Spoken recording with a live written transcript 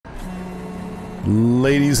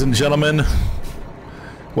Ladies and gentlemen,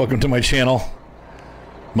 welcome to my channel.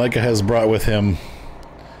 Micah has brought with him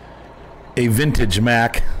a vintage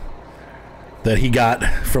Mack that he got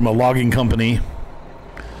from a logging company.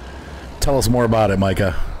 Tell us more about it,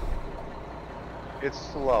 Micah. It's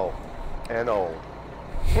slow and old.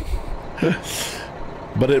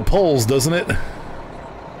 But it pulls, doesn't it?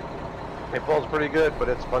 It pulls pretty good, but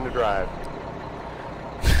it's fun to drive.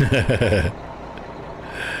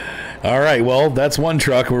 All right, well, that's one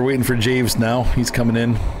truck. We're waiting for Javes now. He's coming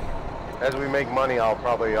in. As we make money, I'll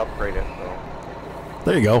probably upgrade it. So.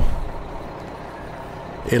 There you go.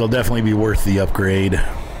 It'll definitely be worth the upgrade.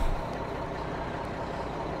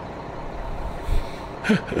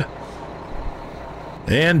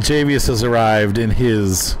 And Javius has arrived in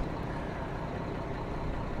his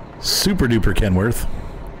super duper Kenworth.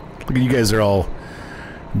 Look at you guys are all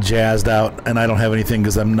jazzed out, and I don't have anything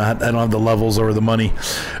because I don't have the levels or the money.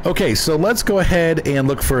 Okay, so let's go ahead and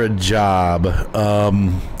look for a job.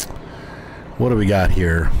 What do we got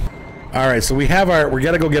here? All right, so we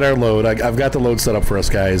gotta go get our load. I've got the load set up for us,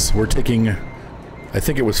 guys. We're taking, I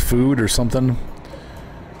think it was food or something.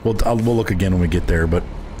 We'll look again when we get there, but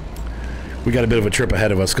we got a bit of a trip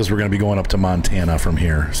ahead of us because we're gonna be going up to Montana from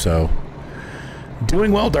here. So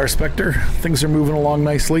doing well, Dar Spectre. Things are moving along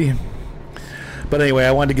nicely. But anyway,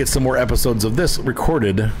 I wanted to get some more episodes of this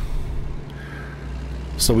recorded,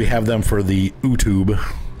 so we have them for the YouTube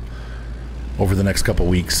over the next couple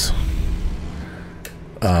weeks.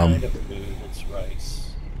 Kind of food, it's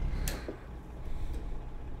rice.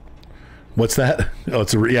 What's that? Oh,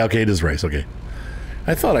 yeah, okay, it is rice. Okay,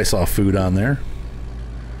 I thought I saw food on there.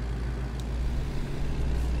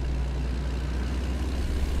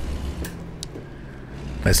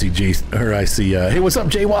 I see hey, what's up,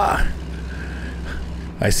 Jwa?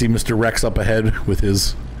 I see Mr. Rex up ahead with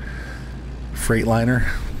his Freightliner.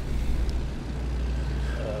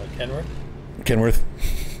 Kenworth? Kenworth.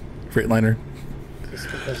 Freightliner.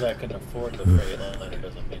 Just because I can afford the Freightliner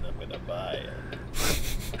doesn't mean I'm going to buy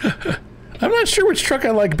it. I'm not sure which truck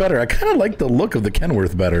I like better. I kind of like the look of the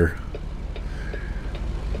Kenworth better.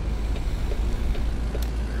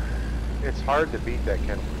 It's hard to beat that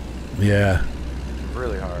Kenworth. Yeah.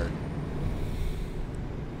 Really hard.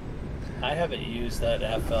 I haven't used that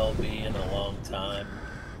FLB in a long time.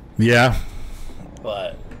 Yeah.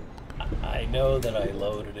 But I know that I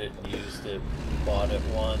loaded it and used it, bought it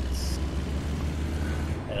once.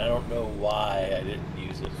 And I don't know why I didn't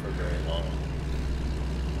use it for very long.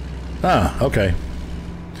 Ah, okay.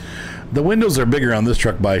 The windows are bigger on this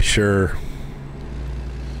truck by sure.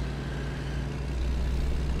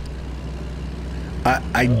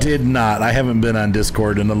 I did not. I haven't been on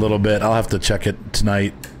Discord in a little bit. I'll have to check it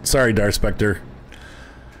tonight. Sorry, Dar Spectre.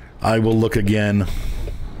 I will look again.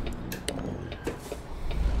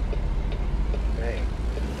 Hey.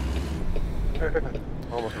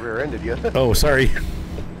 Almost rear-ended you. Oh, sorry.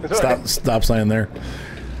 Stop sign there.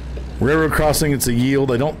 Railroad crossing, it's a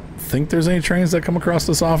yield. I don't think there's any trains that come across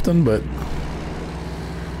this often, but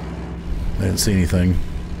I didn't see anything.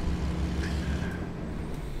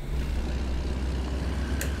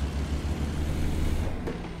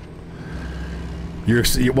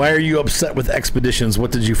 Why are you upset with expeditions?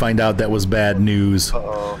 What did you find out that was bad news?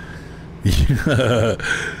 Uh-oh.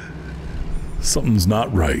 Something's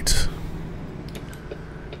not right.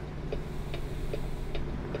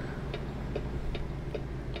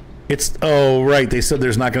 Oh, right. They said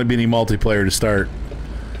there's not going to be any multiplayer to start,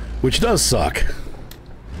 which does suck.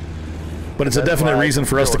 But it's a definite reason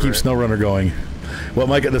for us to keep SnowRunner going. Well,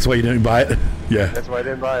 Micah, that's why you didn't buy it? Yeah. That's why I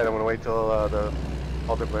didn't buy it. I'm going to wait till the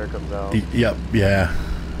multiplayer comes out. Yep, yeah.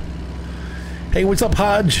 Hey, what's up,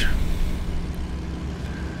 Hodge?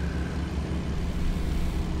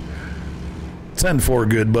 Send for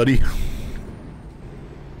good, buddy.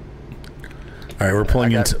 All right, we're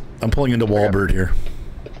pulling I'm pulling into Walbert here.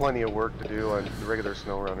 Plenty of work to do on the regular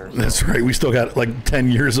SnowRunner. So. That's right. We still got like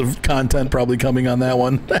 10 years of content probably coming on that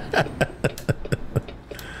one.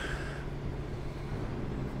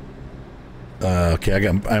 Okay,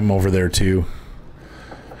 I'm over there too.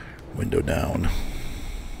 Window down.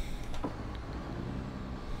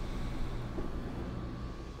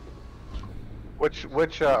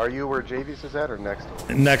 Which are you where Javius is at or next to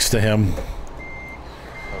him? Next to him.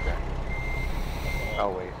 Okay.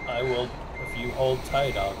 I'll wait. I will, if you hold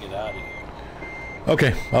tight, I'll get out of here.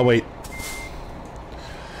 Okay, I'll wait.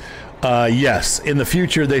 Yes, in the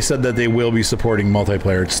future they said that they will be supporting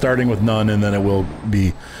multiplayer. It's starting with none, and then it will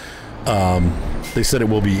be, they said it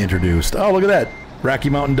will be introduced. Oh, look at that.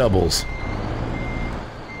 Rocky Mountain doubles.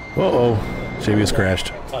 Uh-oh. Javius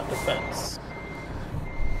crashed. Caught the fence.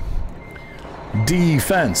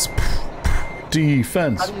 Defense.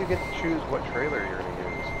 Defense. How do you get to choose what trailer you're going to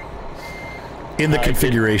use? In the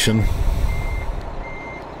configuration.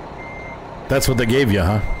 That's what they gave you,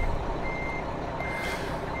 huh?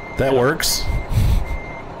 That works.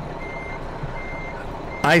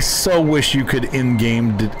 I so wish you could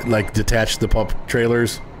in-game like detach the pup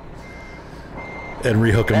trailers and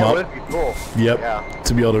rehook them up. That would be cool. Yep. Yeah.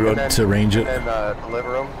 To be able to range it. And then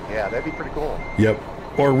deliver them. Yeah, that'd be pretty cool. Yep.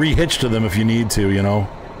 Or re-hitch to them if you need to, you know.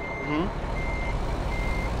 Mm-hmm.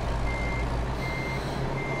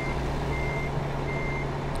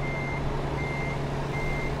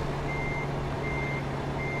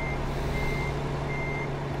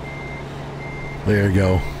 There you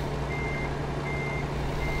go.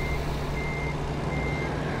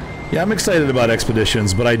 Yeah, I'm excited about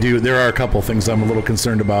Expeditions, but there are a couple things I'm a little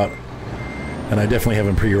concerned about, and I definitely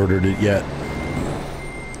haven't pre-ordered it yet.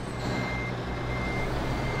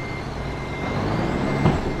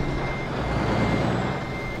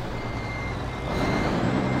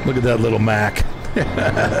 Look at that little Mack.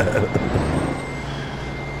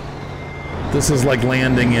 This is like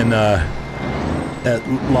landing in at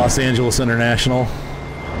Los Angeles International.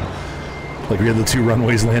 Like we had the two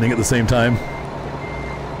runways landing at the same time.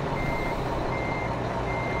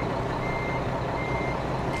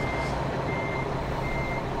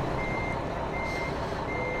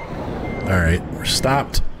 Alright, we're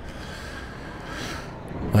stopped.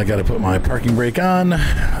 I gotta put my parking brake on,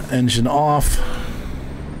 engine off,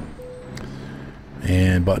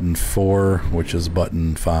 and button 4, which is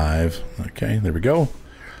button 5. Okay, there we go.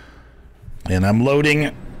 And I'm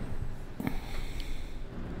loading.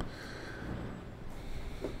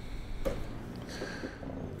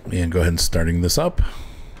 And go ahead and starting this up.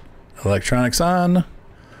 Electronics on.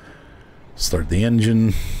 Start the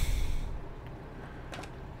engine.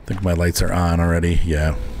 I think my lights are on already.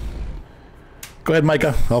 Yeah. Go ahead,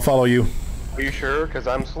 Micah. I'll follow you. Are you sure? Because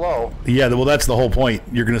I'm slow. Yeah, well, that's the whole point.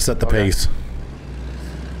 You're going to set the pace.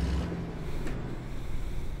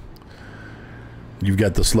 You've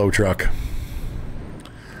got the slow truck.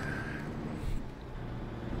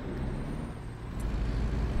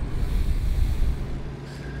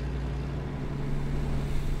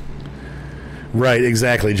 Right,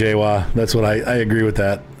 exactly, Jaywa. That's what I agree with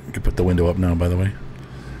that. You can put the window up now, by the way.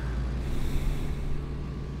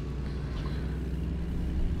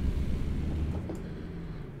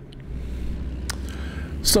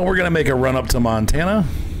 So we're going to make a run up to Montana.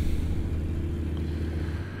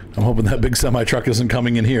 I'm hoping that big semi-truck isn't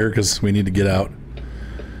coming in here because we need to get out.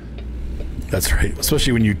 That's right,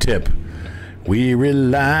 especially when you tip. We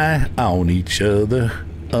rely on each other.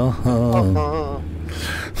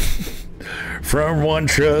 From one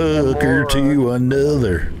trucker to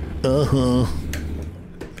another. Oh,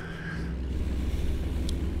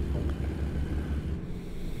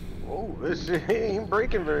 this ain't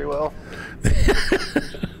braking very well.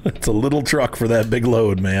 It's a little truck for that big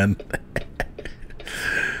load, man.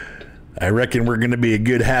 I reckon we're going to be a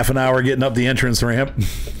good half an hour getting up the entrance ramp.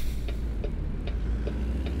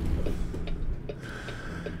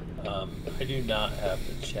 I do not have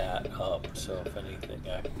the chat up, so if anything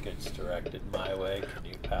gets directed my way, can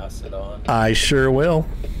you pass it on? I sure will.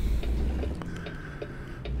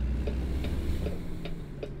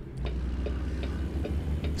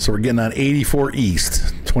 So we're getting on 84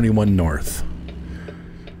 East, 21 North.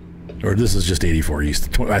 Or this is just 84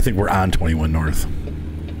 East. I think we're on 21 North.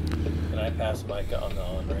 Can I pass Micah on the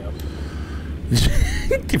on-ramp?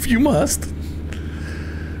 If you must.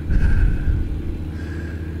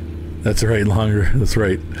 That's right, longer. That's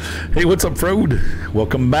right. Hey, what's up, Frode?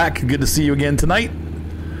 Welcome back. Good to see you again tonight.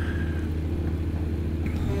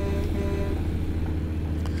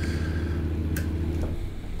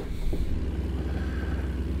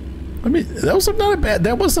 I mean, that was not a bad.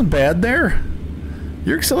 That wasn't bad there.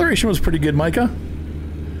 Your acceleration was pretty good, Micah.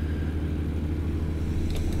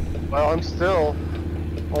 Well, I'm still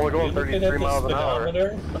only going 33 miles an hour.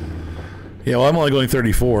 Yeah, well, I'm only going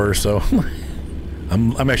 34, so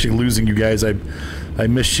I'm actually losing you guys. I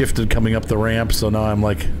misshifted coming up the ramp, so now I'm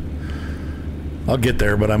like, I'll get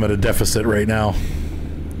there, but I'm at a deficit right now.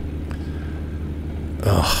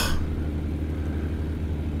 Ugh.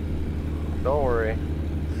 Don't worry.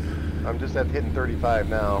 I'm just at hitting 35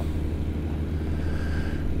 now.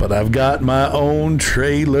 But I've got my own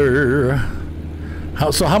trailer.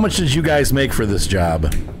 How much did you guys make for this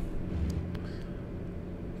job?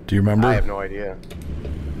 Do you remember? I have no idea.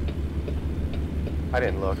 I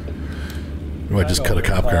didn't look. Or I just cut a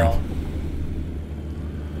cop car.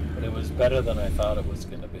 But it was better than I thought it was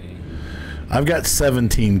going to be. I've got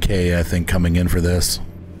 17K, I think, coming in for this.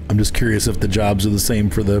 I'm just curious if the jobs are the same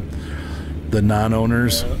for the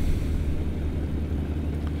non-owners.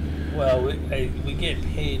 Well, we get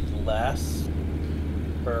paid less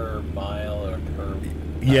per mile or per...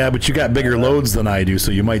 Yeah, but you got bigger loads than I do,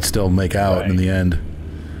 so you might still make out in the end.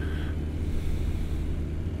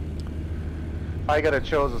 I could have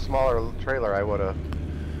chose a smaller trailer, I would have.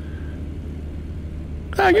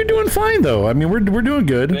 Ah, you're doing fine though. I mean, we're doing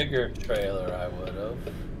good. Bigger trailer, I would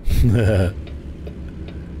have.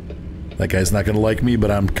 That guy's not gonna like me,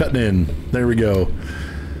 but I'm cutting in. There we go.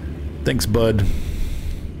 Thanks, bud.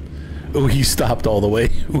 Oh, he stopped all the way.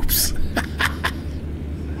 Oops.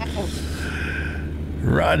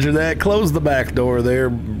 Roger that. Close the back door there.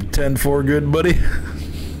 10-4 good, buddy.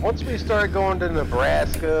 Once we start going to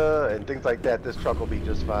Nebraska and things like that, this truck will be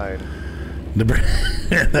just fine.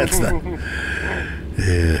 That's not...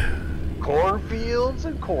 Yeah. Cornfields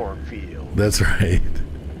and cornfields. That's right.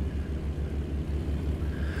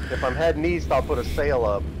 If I'm heading east, I'll put a sail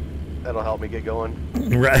up. That'll help me get going.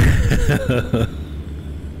 Right.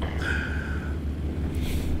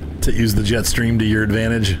 To use the jet stream to your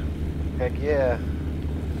advantage. Heck yeah.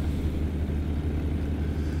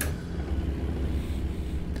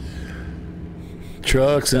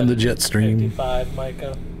 Trucks in the jet stream. 55,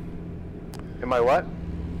 Micah. Am I what?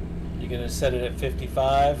 You gonna set it at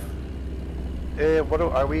 55? What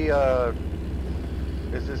are we?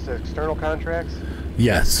 Is this external contracts?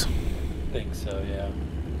 Yes. I think so, yeah.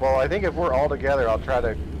 Well, I think if we're all together, I'll try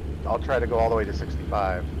to go all the way to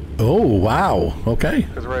 65. Oh wow. Okay.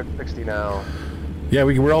 Because we're at 60 now. Yeah,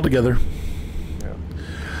 we're all together. Yeah.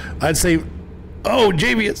 I'd say, oh,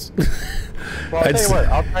 JVS. Well, I'll tell you what.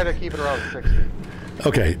 I'll try to keep it around 60.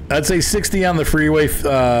 Okay, I'd say 60 on the freeway.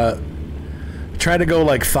 Try to go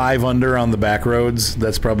like 5 under on the back roads.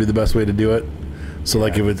 That's probably the best way to do it. So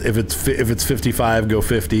like if it's 55, go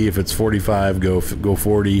 50. If it's 45, go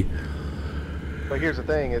 40. But here's the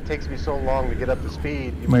thing: it takes me so long to get up to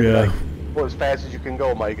speed. You might be like, "Go as fast as you can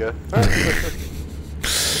go, Micah."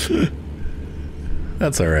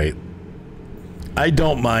 That's all right. I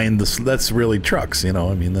don't mind this. That's really trucks, you know.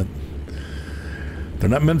 I mean that. They're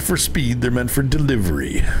not meant for speed. They're meant for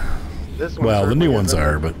delivery. Well, the new ones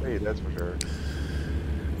are, but that's for sure.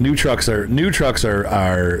 New trucks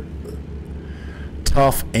are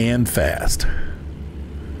tough and fast.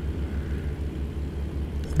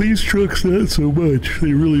 These trucks, not so much.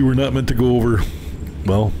 They really were not meant to go over.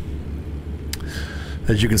 Well,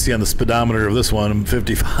 as you can see on the speedometer of this one, I'm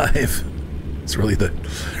 55. It's really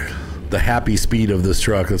the happy speed of this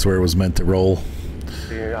truck. That's where it was meant to roll.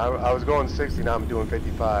 See, I was going 60. Now I'm doing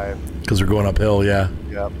 55. Because we're going uphill, yeah.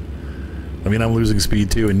 Yep. I mean, I'm losing speed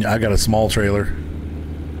too, and I got a small trailer.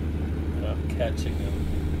 I'm catching them.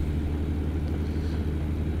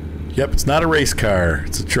 Yep, it's not a race car.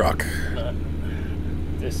 It's a truck.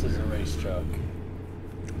 This is a race truck.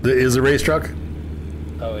 It is a race truck?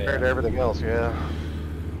 Oh, yeah. Compared to everything else, yeah.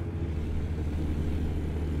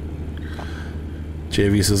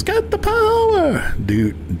 JV says, "Got the power."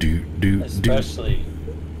 Do. Especially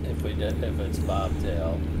if it's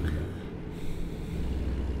bobtail.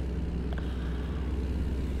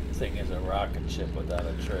 Thing is a rocket ship without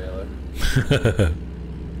a trailer.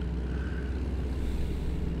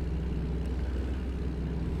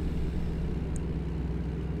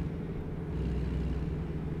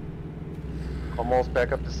 Almost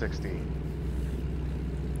back up to 60.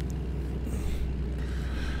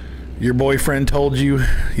 Your boyfriend told you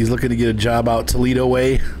he's looking to get a job out Toledo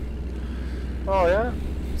way. Oh yeah.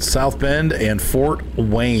 South Bend and Fort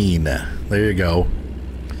Wayne. There you go.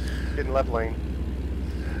 Getting left lane.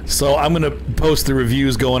 So I'm gonna post the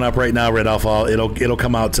reviews going up right now, Redolph. It'll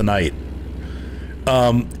come out tonight.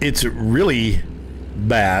 It's really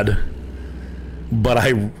bad, but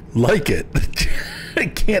I like it. I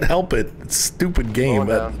can't help it. It's a stupid game.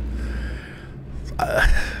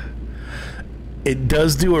 It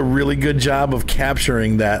does do a really good job of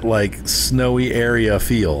capturing that like snowy area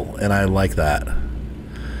feel, and I like that.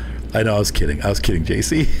 I know I was kidding,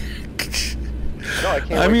 JC. No, I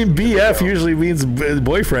can't. I mean, BF usually means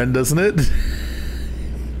boyfriend, doesn't it?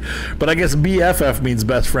 But I guess BFF means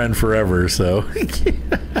best friend forever, so.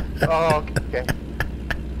 Oh, okay.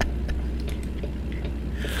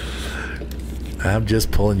 I'm just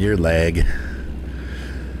pulling your leg.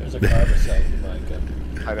 There's a car beside you, Micah.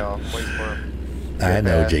 I know. I'm waiting for him. I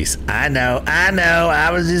know, JC. I know.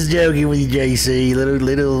 I was just joking with you, JC.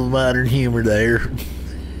 Little modern humor there.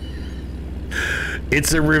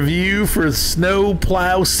 It's a review for Snow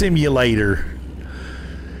Plow Simulator.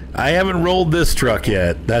 I haven't rolled this truck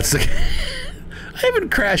yet. That's the. I haven't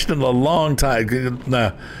crashed in a long time.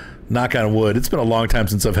 Nah, knock on wood. It's been a long time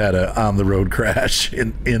since I've had a on the road crash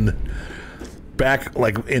in back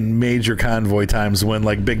like in major convoy times when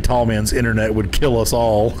like Big Tall Man's internet would kill us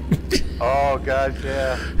all. Oh gosh,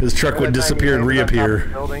 yeah. His truck would disappear and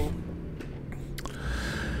reappear.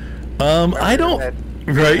 I don't.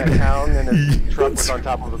 Right. Town and his truck was on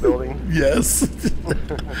top of a building. Yes.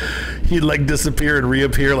 He'd like disappear and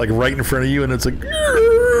reappear like right in front of you, and it's like.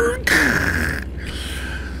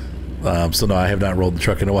 So no, I have not rolled the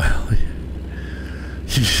truck in a while.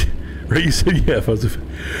 Right? You said yeah. That's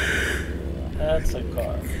a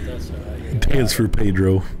car. That's all right. Dance for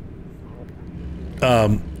Pedro.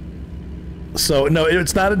 So no,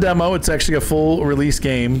 it's not a demo. It's actually a full release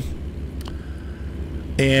game.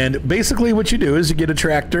 And basically what you do is you get a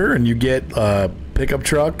tractor and you get a pickup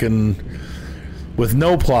truck and with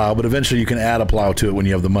no plow, but eventually you can add a plow to it when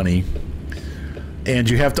you have the money. And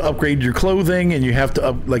you have to upgrade your clothing, and you have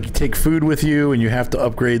to you take food with you, and you have to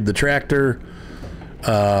upgrade the tractor.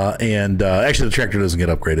 Actually the tractor doesn't get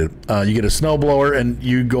upgraded. You get a snowblower, and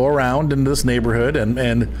you go around in this neighborhood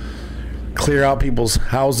and clear out people's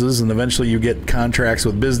houses, and eventually you get contracts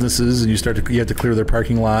with businesses, and you have to clear their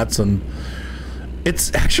parking lots, and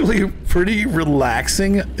it's actually a pretty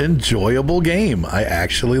relaxing, enjoyable game. I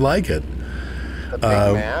actually like it. A big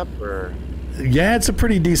map, or? Yeah, it's a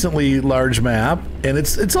pretty decently large map, and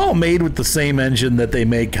it's all made with the same engine that they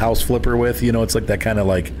make House Flipper with. You know, it's like that kind of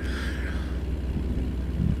like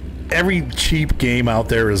every cheap game out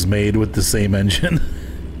there is made with the same engine.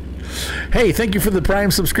 Hey, thank you for the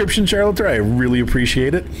Prime subscription, Charlotte. I really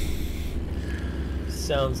appreciate it.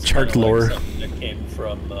 Sounds Chart lore. like something that came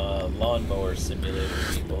from Lawnmower Simulator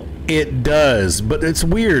people. It does, but it's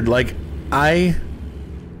weird. Like I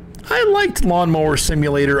liked Lawnmower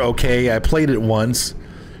Simulator. Okay, I played it once.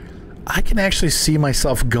 I can actually see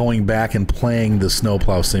myself going back and playing the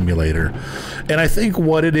Snowplow Simulator, and I think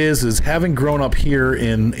what it is having grown up here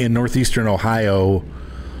in northeastern Ohio.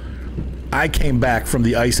 I came back from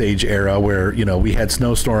the Ice Age era where we had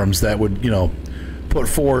snowstorms that would put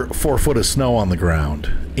four foot of snow on the ground,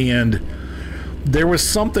 and there was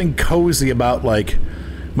something cozy about like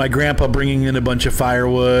my grandpa bringing in a bunch of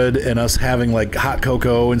firewood and us having like hot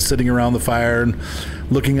cocoa and sitting around the fire and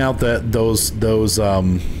looking out those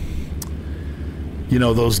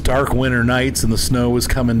dark winter nights, and the snow was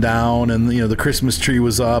coming down, and the Christmas tree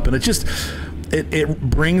was up, and it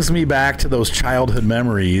brings me back to those childhood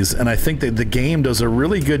memories. And I think that the game does a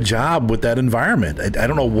really good job with that environment. I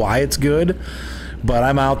don't know why it's good, but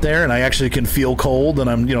I'm out there and I actually can feel cold, and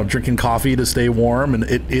I'm drinking coffee to stay warm, and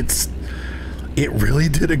it really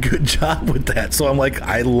did a good job with that. So I'm like,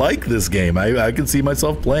 I like this game. I can see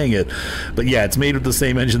myself playing it. But yeah, it's made with the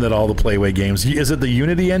same engine that all the Playway games. Is it the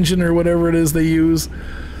Unity engine or whatever it is they use?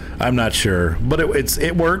 I'm not sure, but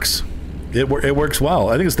it works. It works well.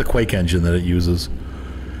 I think it's the Quake engine that it uses.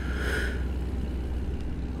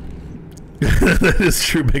 That is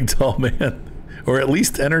true, Big Tall Man. Or at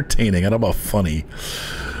least entertaining. I don't know about funny.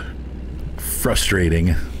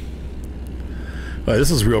 Frustrating. Well,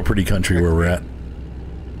 this is real pretty country where we're at.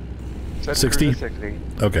 60? 60.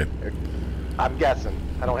 Okay. I'm guessing.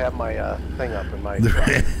 I don't have my thing up in my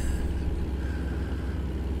truck.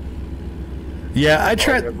 Yeah, I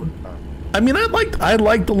tried. I mean, I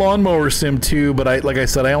liked the Lawnmower Sim too, but like I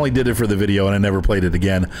said, I only did it for the video and I never played it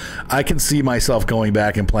again. I can see myself going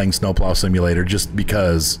back and playing Snowplow Simulator just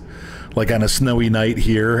because, like on a snowy night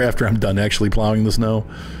here, after I'm done actually plowing the snow,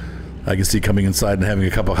 I can see coming inside and having a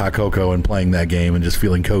cup of hot cocoa and playing that game and just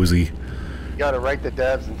feeling cozy. You gotta write the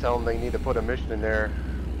devs and tell them they need to put a mission in there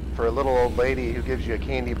for a little old lady who gives you a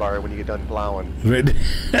candy bar when you get done plowing.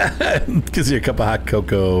 Gives you a cup of hot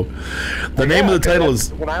cocoa. The name of the title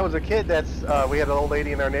is... When I was a kid, we had an old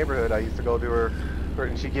lady in our neighborhood. I used to go to her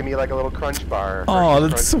and she'd give me like a little crunch bar. Oh,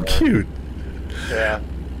 that's so cute. Yeah.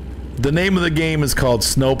 The name of the game is called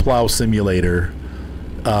Snowplow Simulator.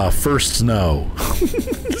 First Snow.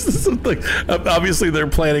 Obviously, they're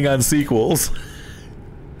planning on sequels.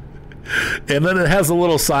 And then it has a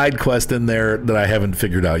little side quest in there that I haven't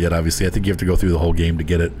figured out yet, obviously. I think you have to go through the whole game to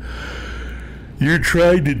get it. You're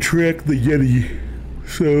trying to track the Yeti.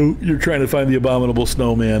 So you're trying to find the abominable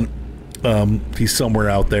snowman. He's somewhere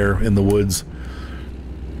out there in the woods.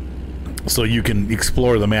 So you can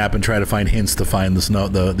explore the map and try to find hints to find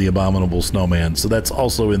the abominable snowman. So that's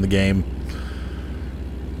also in the game.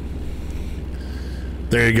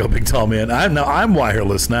 There you go, Big Tall Man. I'm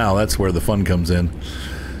wireless now. That's where the fun comes in.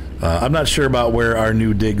 I'm not sure about where our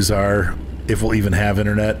new digs are, if we'll even have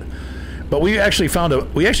internet. But we actually found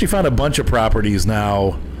a bunch of properties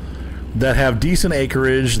now that have decent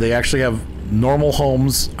acreage. They actually have normal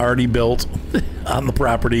homes already built on the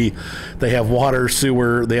property. They have water,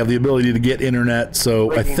 sewer. They have the ability to get internet.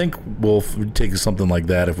 So I think we'll take something like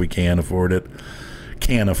that if we can afford it.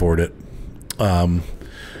 Can afford it. And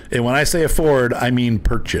when I say afford, I mean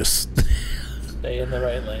purchase. Stay in the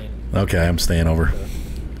right lane. Okay, I'm staying over.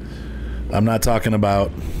 I'm not talking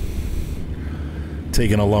about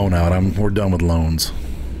taking a loan out. We're done with loans.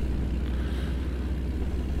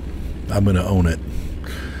 I'm going to own it.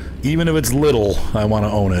 Even if it's little, I want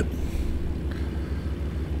to own it.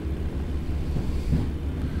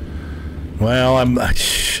 Well,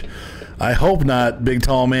 I hope not, big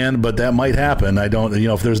tall man, but that might happen. I don't,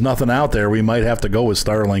 if there's nothing out there, we might have to go with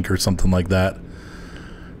Starlink or something like that.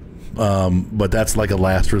 But that's like a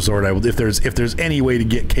last resort. If there's any way to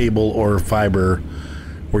get cable or fiber,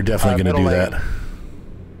 we're definitely going to do that.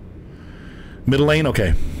 Middle lane,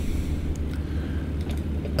 okay.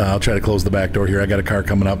 I'll try to close the back door here. I got a car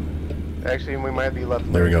coming up. Actually, we might be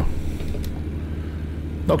left. There we go.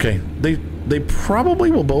 Okay, they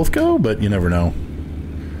probably will both go, but you never know.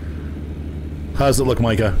 How does it look,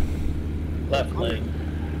 Micah? Left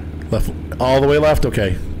lane. Left, all the way left.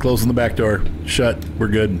 Okay, closing the back door. Shut. We're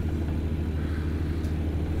good.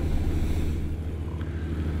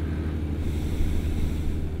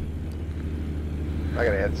 I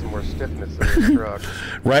gotta add some more stiffness to this truck.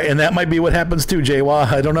 Right, and that might be what happens too,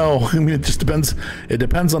 Jaywa. I don't know. I mean, it just depends. It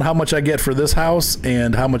depends on how much I get for this house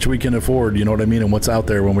and how much we can afford, you know what I mean, and what's out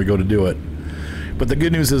there when we go to do it. But the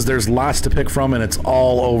good news is there's lots to pick from, and it's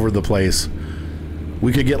all over the place.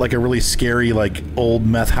 We could get like a really scary, like, old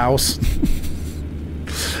meth house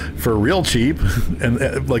for real cheap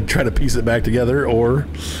and like try to piece it back together, or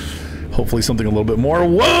hopefully something a little bit more.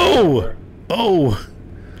 Whoa! Oh!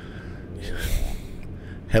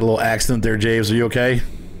 Had a little accident there, James. Are you okay?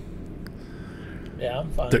 Yeah, I'm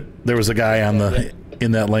fine. There was a guy on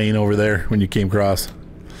in that lane over there when you came across.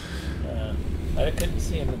 I couldn't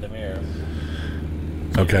see him in the mirror.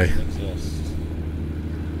 Okay.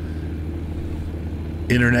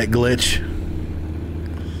 Internet glitch.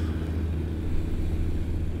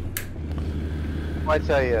 I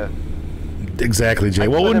tell you. Exactly, Jay.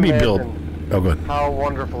 What wouldn't be built? Oh, good. How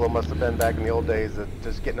wonderful it must have been back in the old days of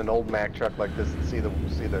just getting an old Mack truck like this and see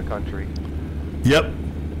the country. Yep.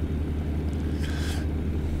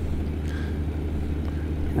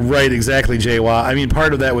 Right, exactly, Jay. I mean,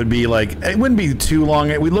 part of that would be like, it wouldn't be too long.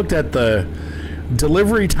 We looked at the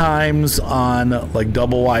delivery times on like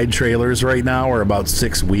double wide trailers right now are about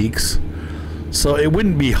 6 weeks. So it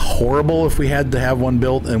wouldn't be horrible if we had to have one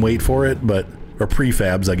built and wait for it, but, or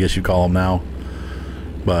prefabs, I guess you call them now.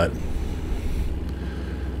 But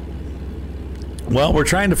well, we're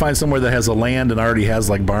trying to find somewhere that has a land and already has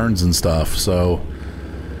like barns and stuff, so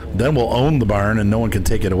then we'll own the barn and no one can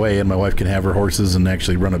take it away, and my wife can have her horses and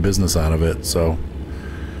actually run a business out of it. So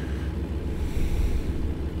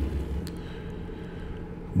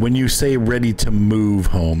when you say ready to move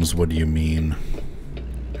homes, what do you mean?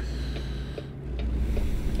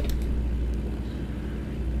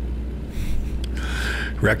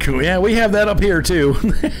 Raccoon, yeah, we have that up here too.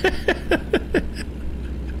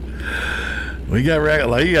 We got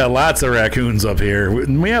lots of raccoons up here.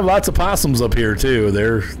 We have lots of possums up here too.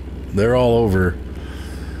 They're all over.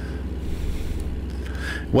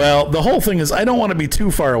 Well, the whole thing is I don't want to be too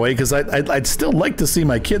far away because I'd still like to see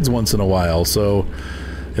my kids once in a while. So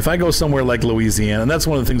if I go somewhere like Louisiana, and that's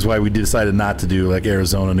one of the things why we decided not to do like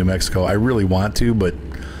Arizona, New Mexico. I really want to, but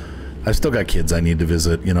I've still got kids I need to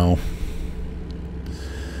visit, you know.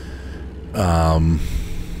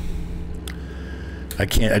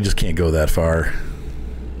 I just can't go that far.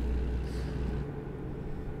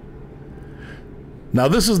 Now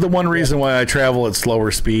this is the one reason why I travel at slower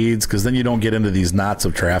speeds, because then you don't get into these knots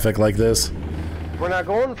of traffic like this. We're not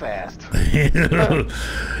going fast.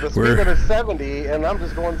 The speed limit is 70 and I'm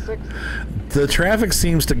just going 60. The traffic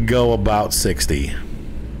seems to go about 60.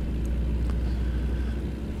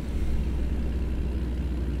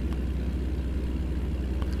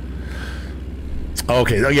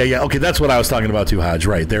 Okay, oh yeah, okay, that's what I was talking about too, Hodge.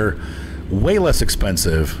 Right, they're way less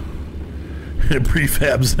expensive.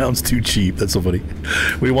 Prefab sounds too cheap. That's so funny.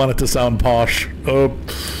 We want it to sound posh.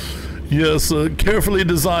 Yes, carefully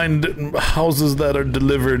designed houses that are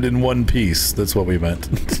delivered in one piece. That's what we meant.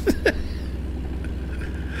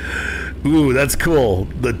 Ooh, that's cool.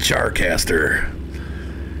 The Charcaster.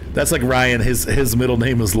 That's like Ryan. His middle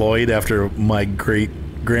name is Lloyd after my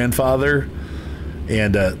great grandfather.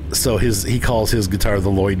 And so he calls his guitar the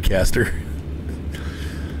Lloydcaster.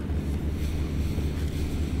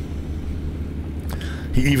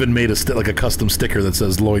 He even made like a custom sticker that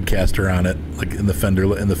says Lloydcaster on it, like in the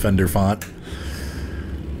Fender font.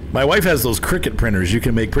 My wife has those Cricut printers. You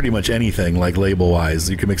can make pretty much anything, like label-wise.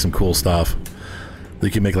 You can make some cool stuff.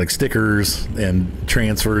 You can make like stickers and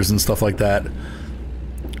transfers and stuff like that.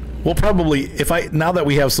 We'll probably, now that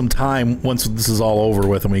we have some time, once this is all over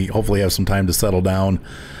with and we hopefully have some time to settle down,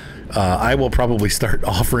 I will probably start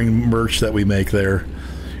offering merch that we make there.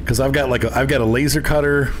 Because I've got a laser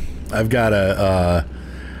cutter, I've got a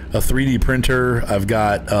 3D printer, I've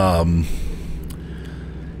got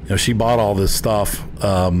she bought all this stuff,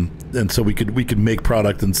 and so we could make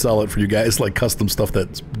product and sell it for you guys, like custom stuff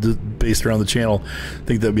that's based around the channel. I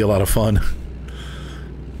think that'd be a lot of fun.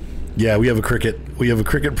 Yeah, we have a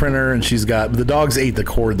Cricut printer, and she's got, the dogs ate the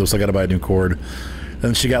cord though, so I got to buy a new cord.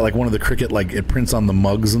 And she got like one of the Cricut, like it prints on the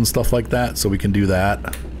mugs and stuff like that, so we can do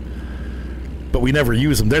that. But we never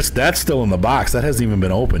use them. That's still in the box. That hasn't even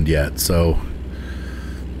been opened yet. So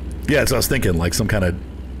yeah, that's what I was thinking, like some kind of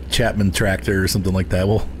Chapman tractor or something like that.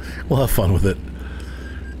 We'll have fun with it.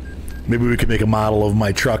 Maybe we could make a model of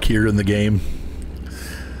my truck here in the game.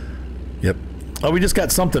 Yep. Oh, we just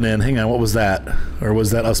got something in. Hang on, what was that? Or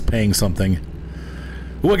was that us paying something?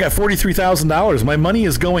 Oh, I got $43,000. My money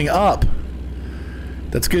is going up.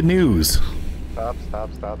 That's good news. Stop.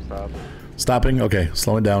 Stopping? Okay,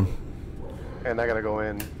 slowing down. And I gotta go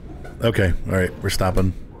in. Okay, alright, we're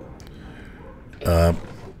stopping.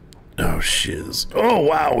 Oh, shiz. Oh,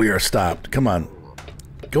 wow, we are stopped. Come on.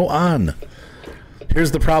 Go on. Here's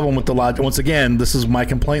the problem with the once again, this is my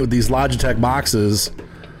complaint with these Logitech boxes.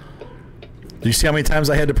 Do you see how many times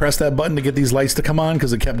I had to press that button to get these lights to come on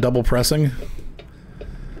because it kept double pressing?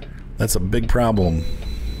 That's a big problem.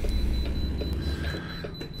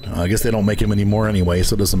 I guess they don't make them anymore anyway,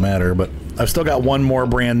 so it doesn't matter, but I've still got one more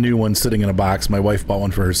brand new one sitting in a box. My wife bought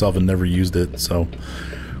one for herself and never used it, so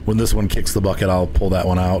when this one kicks the bucket, I'll pull that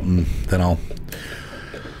one out, and then I'll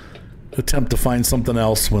attempt to find something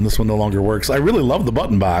else when this one no longer works. I really love the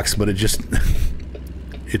button box, but it just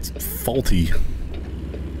it's faulty.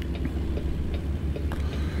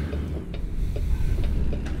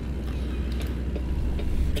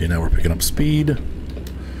 Okay, now we're picking up speed.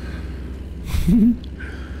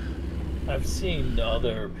 I've seen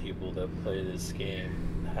other people that play this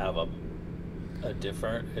game have a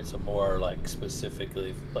different, it's a more like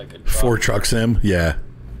specifically like a truck. For truck sim, yeah.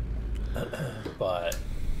 But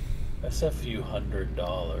that's a few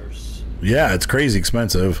 $100s. Yeah, it's crazy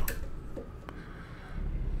expensive.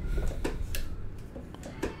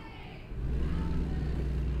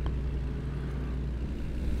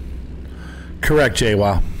 Correct,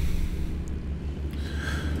 JWoww.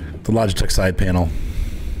 The Logitech side panel.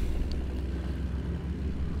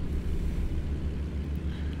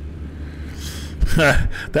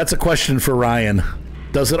 That's a question for Ryan.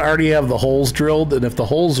 Does it already have the holes drilled? And if the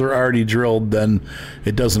holes are already drilled, then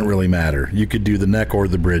it doesn't really matter. You could do the neck or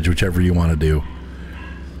the bridge, whichever you want to do.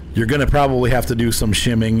 You're going to probably have to do some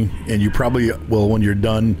shimming, and you probably will when you're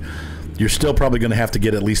done. You're still probably going to have to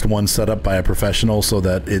get at least one set up by a professional, so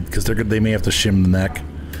that because they may have to shim the neck.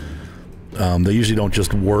 They usually don't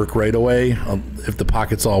just work right away if the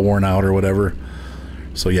pocket's all worn out or whatever.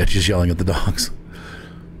 So yeah, she's yelling at the dogs.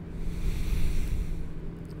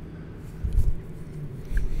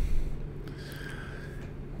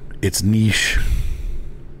 It's niche.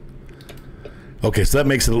 Okay, so that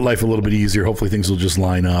makes life a little bit easier. Hopefully things will just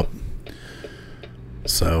line up.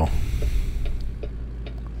 So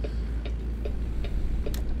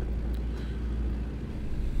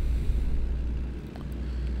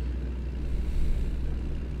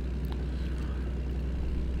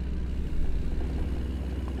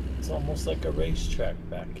it's almost like a racetrack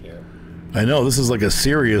back here. I know, this is like a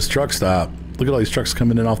serious truck stop. Look at all these trucks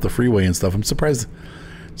coming in off the freeway and stuff. I'm surprised.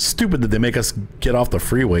 Stupid that they make us get off the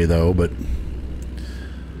freeway though, but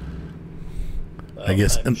I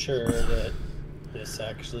guess I'm sure that this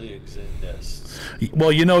actually exists. Well,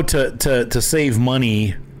 you know, to save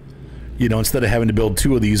money, you know, instead of having to build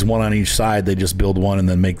two of these, one on each side, they just build one and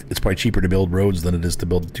then it's probably cheaper to build roads than it is to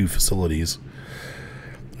build two facilities.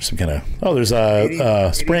 There's some kind of there's a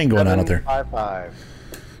spraying going on out there. 87,555.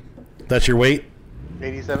 That's your weight?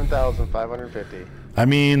 87,550. I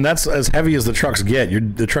mean, that's as heavy as the trucks get.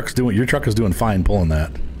 Your truck is doing fine pulling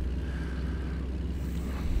that.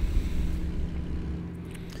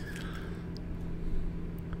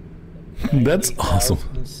 That's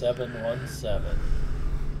awesome. 717.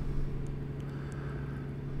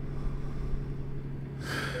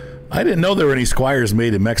 I didn't know there were any Squires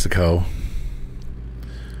made in Mexico.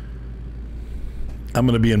 I'm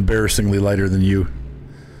going to be embarrassingly lighter than you.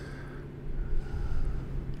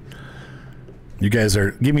 You guys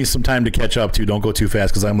give me some time to catch up too. Don't go too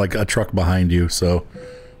fast because I'm like a truck behind you. So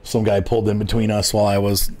some guy pulled in between us while I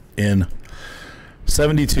was in.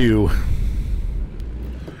 72.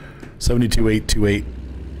 72828.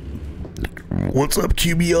 What's up,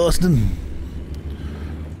 QB Austin?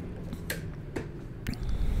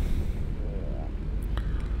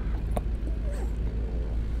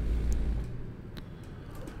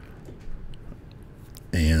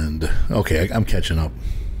 And okay, I'm catching up.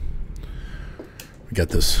 We got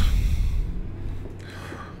this.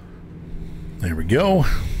 There we go.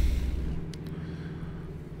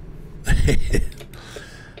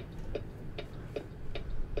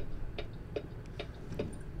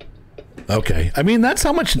 Okay, I mean that's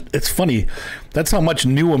how much. It's funny. That's how much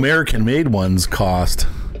new American-made ones cost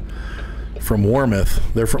from Warmouth.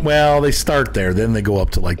 They're from, well, they start there, then they go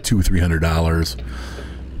up to like $200-300.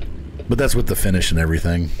 But that's with the finish and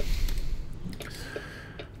everything.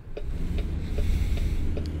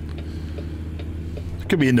 It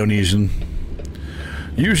could be Indonesian.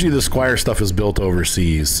 Usually the Squire stuff is built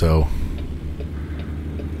overseas, so.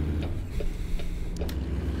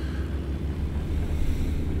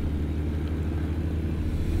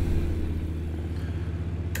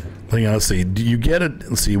 Hang on, let's see. Do you get it?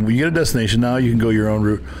 Let's see. We get a destination now. You can go your own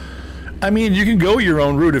route. I mean, you can go your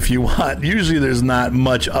own route if you want. Usually there's not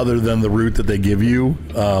much other than the route that they give you.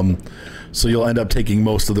 So you'll end up taking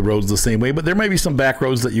most of the roads the same way. But there may be some back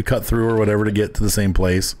roads that you cut through or whatever to get to the same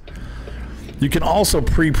place. You can also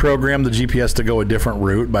pre-program the GPS to go a different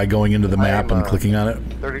route by going into the map and clicking on it.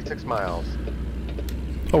 36 miles.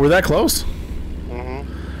 Oh, we're that close?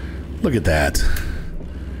 Mm-hmm. Look at that.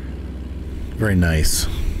 Very nice.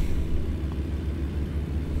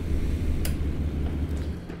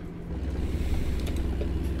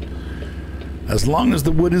 As long as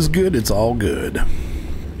the wood is good, it's all good.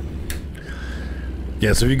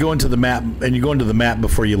 Yeah, so if you go into the map, and you go into the map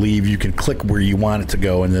before you leave, you can click where you want it to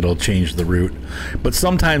go, and it'll change the route. But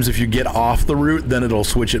sometimes if you get off the route, then it'll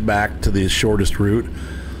switch it back to the shortest route,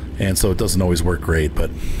 and so it doesn't always work great, but...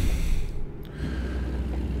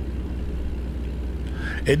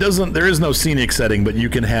 It doesn't... There is no scenic setting, but you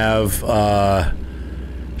can have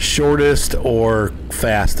shortest or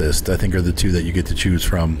fastest, I think are the two that you get to choose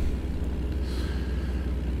from.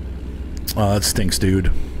 Oh, that stinks, dude.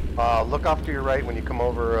 Look off to your right when you come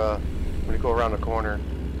over, when you go around the corner.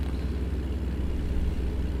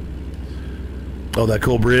 Oh, that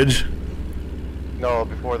cool bridge? No,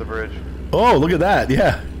 before the bridge. Oh, look at that,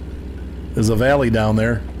 yeah. There's a valley down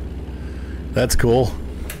there. That's cool.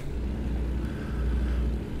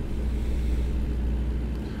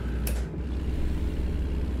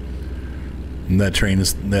 And that train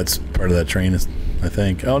is, that's part of that train, is, I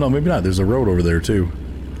think. Oh, no, maybe not. There's a road over there, too.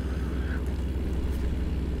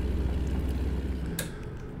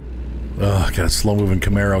 Oh, got a slow-moving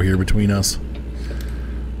Camaro here between us.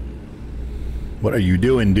 What are you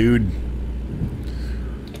doing, dude?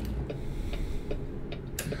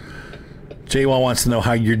 J-Wall wants to know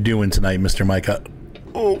how you're doing tonight, Mr. Micah.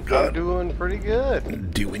 Oh, God. I'm doing pretty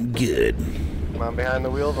good. Doing good. I'm behind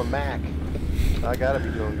the wheel of a Mack. I gotta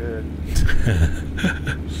be doing good.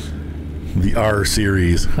 The R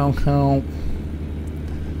series. How?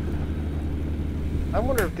 I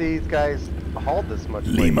wonder if these guys hauled this much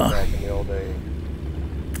Lima back in the old days.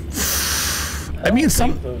 I mean,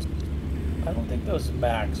 I don't think those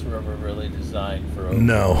Macks were ever really designed for.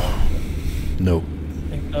 No. Nope. I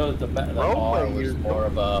think the R was more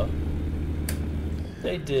of a.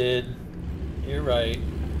 They did. You're right.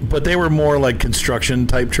 But they were more like construction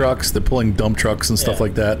type trucks. They're pulling dump trucks and stuff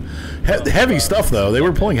like that. Heavy stuff though. They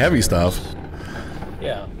were pulling heavy stuff.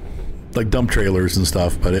 Yeah. Like dump trailers and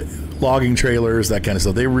stuff, but logging trailers, that kind of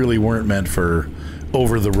stuff. They really weren't meant for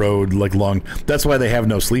over the road, like long. That's why they have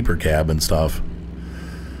no sleeper cab and stuff.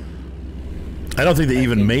 I don't think they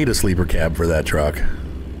even made a sleeper cab for that truck.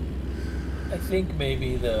 I think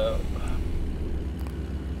maybe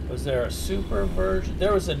was there a super version?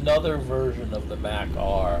 There was another version of the Mack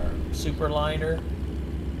R, Superliner.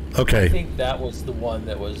 Okay. I think that was the one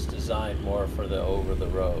that was designed more for the over the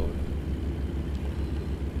road.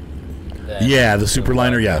 Yeah, the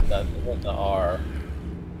Superliner, yeah. The R.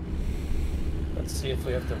 Let's see if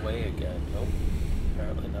we have to weigh again. Nope,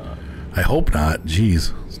 apparently not. I hope not.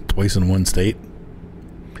 Jeez, it's twice in one state.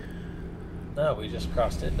 No, we just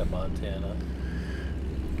crossed into Montana.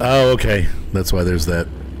 Oh, okay. That's why there's that.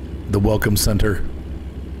 The Welcome Center.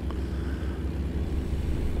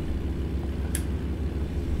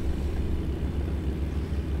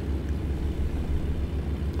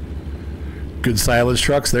 Good silage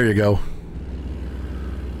trucks. There you go.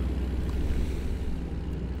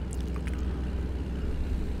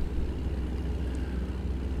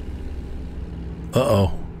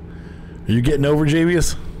 Uh-oh. Are you getting over,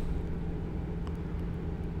 Javius?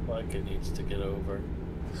 Like Micah needs to get over.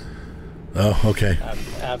 Oh, okay.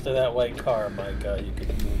 After that white car, Micah, you can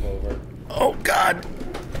move over. Oh God!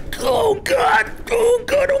 Oh God! Oh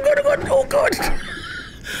God! Oh God! Oh God!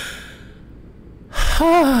 Oh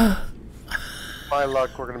God! My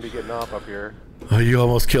luck, we're gonna be getting off up here. Oh, you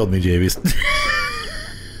almost killed me, Javies.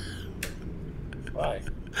 Why?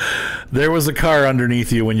 There was a car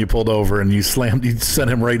underneath you when you pulled over, and you sent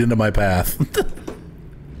him right into my path.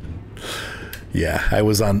 Yeah, I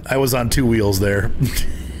was on two wheels there.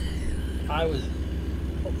 I was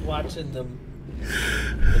watching the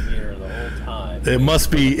mirror the whole time. It must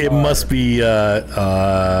be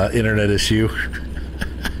internet issue.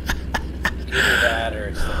 Either that or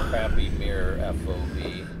it's the crappy mirror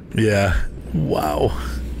FOV. Yeah. Wow.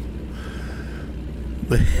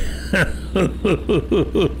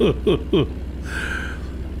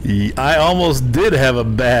 I almost did have a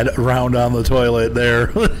bad round on the toilet there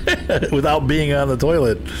without being on the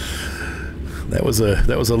toilet. That was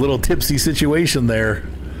a little tipsy situation there.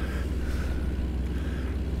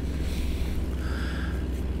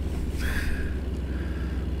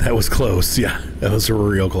 That was close. Yeah, that was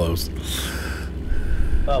real close.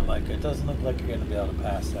 Oh, Micah, it doesn't look like you're going to be able to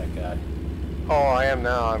pass that guy. Oh, I am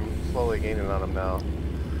now. I'm slowly gaining on him now.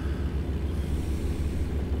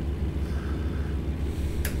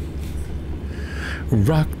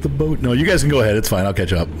 Rock the boat. No, you guys can go ahead. It's fine. I'll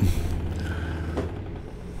catch up.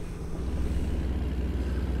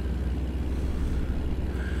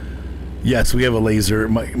 Yes, we have a laser.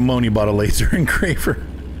 Moni bought a laser engraver.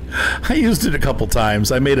 I used it a couple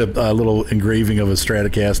times. I made a little engraving of a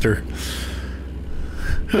Stratocaster.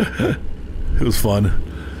 It was fun.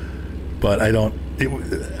 But I don't...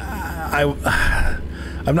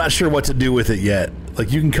 I'm not sure what to do with it yet.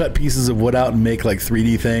 Like, you can cut pieces of wood out and make, like,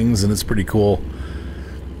 3D things, and it's pretty cool.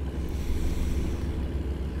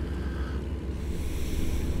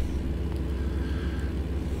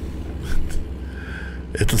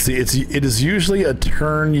 It is usually a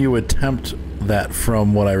turn you attempt that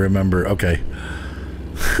from what I remember. Okay.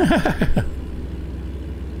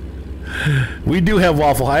 We do have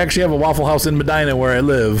Waffle. I actually have a Waffle House in Medina where I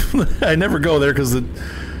live. I never go there because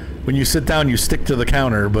when you sit down, you stick to the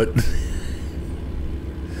counter, but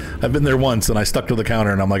I've been there once and I stuck to the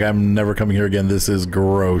counter and I'm like, I'm never coming here again. This is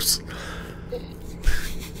gross.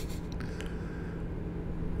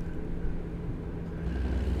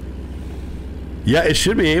 Yeah, it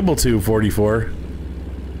should be able to, 44.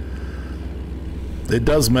 It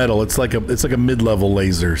does metal. It's like a mid-level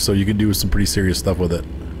laser, so you can do some pretty serious stuff with it.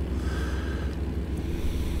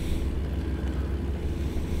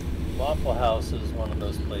 Waffle House is one of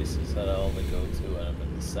those places that I only go to when I'm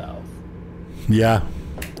in the South. Yeah.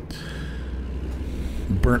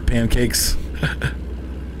 Burnt pancakes.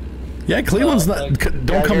 Yeah, Cleveland's not...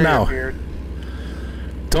 Don't come now.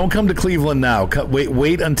 Don't come to Cleveland now.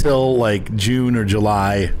 Wait until like June or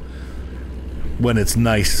July when it's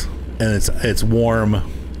nice and it's warm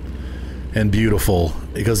and beautiful,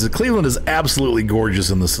 because Cleveland is absolutely gorgeous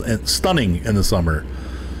and stunning in the summer.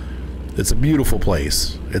 It's a beautiful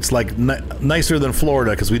place. It's like nicer than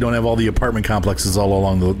Florida because we don't have all the apartment complexes all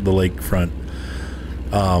along the lakefront.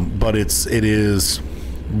 But it is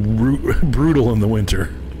brutal in the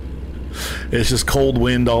winter. It's just cold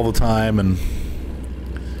wind all the time. And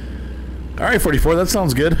all right, 44, that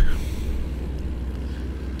sounds good.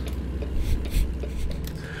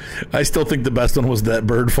 I still think the best one was that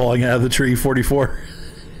bird falling out of the tree, 44.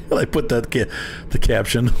 I put that the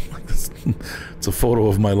caption. It's a photo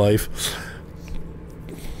of my life.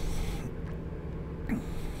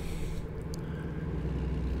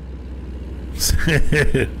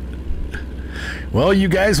 Well, you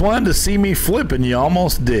guys wanted to see me flip, and you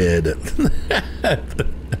almost did.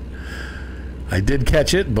 I did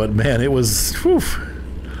catch it, but man, it was... Whew.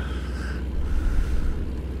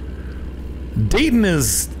 Dayton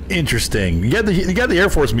is interesting. You got the Air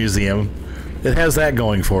Force Museum. It has that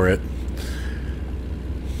going for it.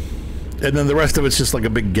 And then the rest of it's just like a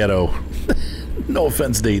big ghetto. No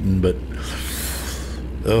offense, Dayton, but...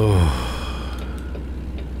 Oh.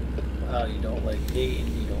 Wow, you don't like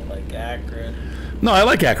Dayton, you don't like Akron. No, I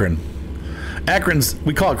like Akron. Akron's,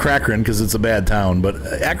 we call it Crackron because it's a bad town, but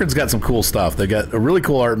Akron's got some cool stuff. They got a really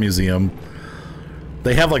cool art museum.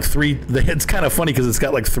 They have like it's kind of funny because it's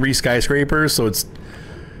got like 3 skyscrapers, so it's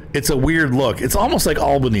a weird look. It's almost like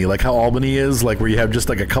Albany, like how Albany is, like where you have just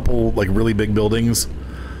like a couple like really big buildings.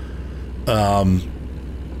 No,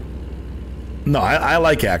 I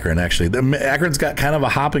like Akron, actually. Akron's got kind of a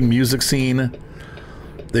hopping music scene.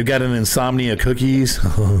 They've got an Insomnia Cookies.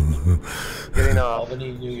 Getting off.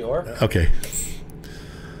 Albany, New York? Okay.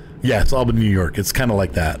 Yeah, it's Albany, New York. It's kind of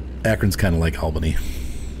like that. Akron's kind of like Albany.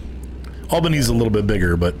 Albany's a little bit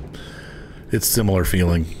bigger, but it's similar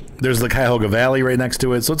feeling. There's the Cuyahoga Valley right next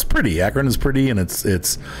to it, so it's pretty. Akron is pretty, and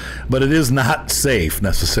but it is not safe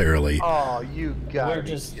necessarily. Oh, you gotta We're be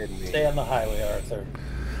just kidding me. stay on the highway, Arthur.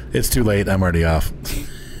 It's too late. I'm already off.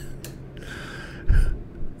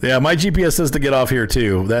 Yeah, my GPS says to get off here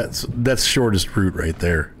too. That's shortest route right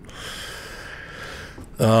there.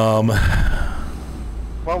 Why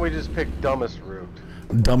don't we just pick dumbest route?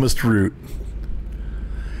 Dumbest route.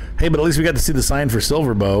 Hey, but at least we got to see the sign for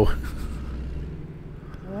Silver Bow.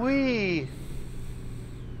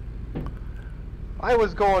 I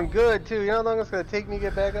was going good too. You know how long it's gonna take me to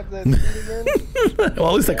get back up that street again? Well,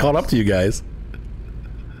 at least I caught up to you guys.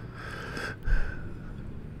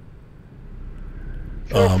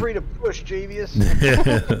 Feel free to push, Javius.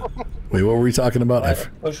 Wait, what were we talking about? If I had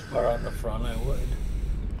a push bar on the front, I would.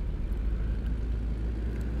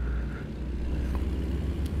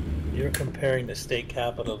 You're comparing the state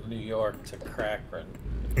capital of New York to Akron.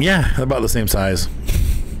 Yeah, they're about the same size.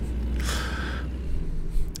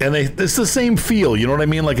 And it's the same feel, you know what I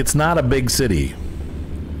mean? Like, it's not a big city.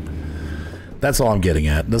 That's all I'm getting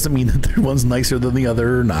at. Doesn't mean that one's nicer than the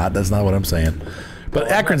other or not. That's not what I'm saying. But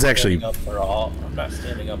well, Akron's actually... I'm not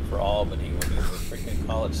standing up for Albany when you freaking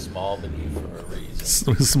call it Smallbany for a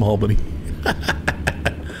reason. Smallbany.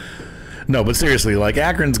 No, but seriously, like,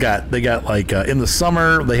 Akron's got like, in the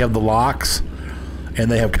summer, they have the Locks, and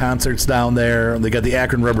they have concerts down there. They got the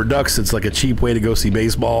Akron Rubber Ducks. It's like a cheap way to go see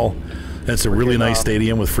baseball. And it's a really nice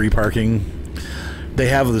stadium with free parking. They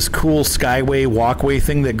have this cool skyway walkway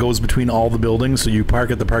thing that goes between all the buildings, so you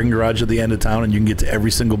park at the parking garage at the end of town and you can get to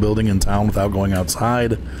every single building in town without going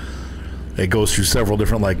outside. It goes through several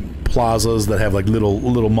different like plazas that have like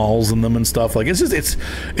little malls in them and stuff. Like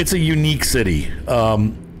it's a unique city.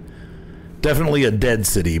 Definitely a dead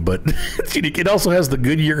city, but it's unique. It also has the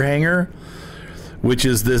Goodyear hangar, which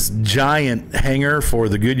is this giant hangar for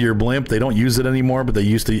the Goodyear blimp. They don't use it anymore, but they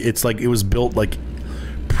used to. It's like it was built like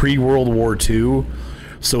pre-World War II,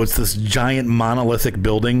 so it's this giant monolithic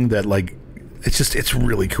building that like it's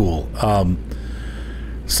really cool.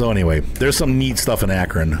 So anyway, there's some neat stuff in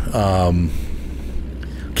Akron.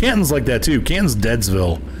 Canton's like that too. Canton's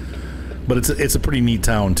Deadsville, but it's a pretty neat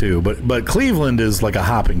town too. But Cleveland is like a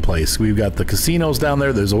hopping place. We've got the casinos down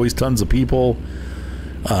there. There's always tons of people.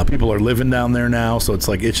 People are living down there now, so it's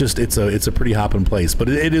like it's a pretty hopping place. But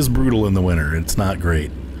it is brutal in the winter. It's not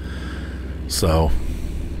great. So,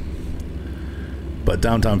 but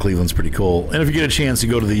downtown Cleveland's pretty cool. And if you get a chance, you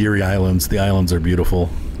go to the Erie Islands. The islands are beautiful.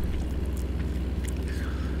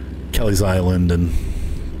 Kelly's Island and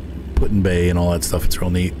Putin Bay and all that stuff. It's real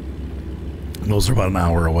neat. Those are about an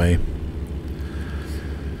hour away.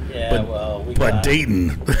 Yeah, but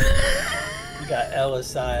Dayton. We got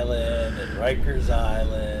Ellis Island and Rikers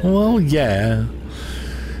Island. Well, yeah.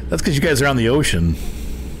 That's because you guys are on the ocean.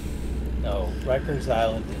 No, Rikers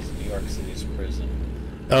Island is New York City's prison.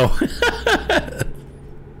 Oh.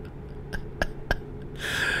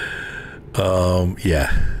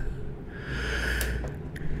 Yeah.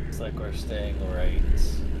 It's like we're staying right.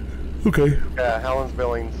 Okay. Yeah, Helen's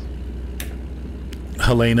Billings.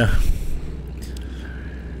 Helena.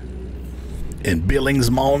 In Billings,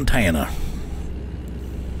 Montana.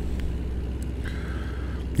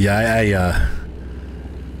 Yeah,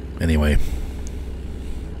 anyway.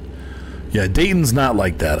 Yeah, Dayton's not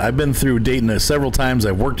like that. I've been through Dayton several times.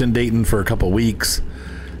 I've worked in Dayton for a couple weeks.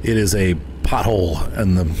 It is a pothole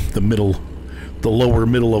in the lower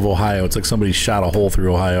middle of Ohio. It's like somebody shot a hole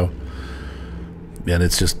through Ohio. And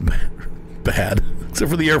it's just bad.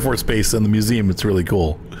 Except for the Air Force Base and the museum, it's really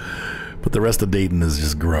cool. But the rest of Dayton is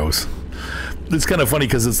just gross. It's kind of funny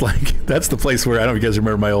because it's like, that's the place where, I don't know if you guys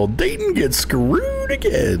remember my old Dayton gets screwed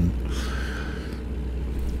again.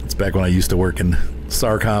 It's back when I used to work in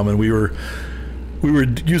SARCOM, and we were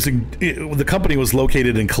using, the company was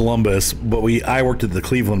located in Columbus, but I worked at the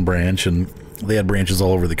Cleveland branch, and they had branches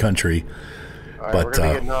all over the country. All right, but we're gonna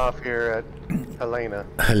be getting off here at Helena.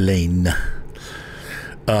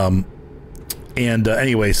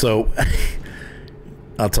 Anyway, so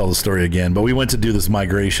I'll tell the story again, but we went to do this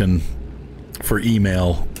migration for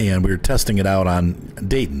email, and we were testing it out on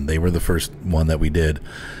Dayton. They were the first one that we did.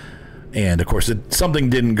 And of course,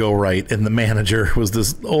 something didn't go right, and the manager was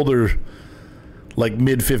this older, like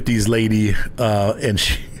mid-50s lady, and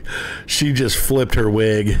she just flipped her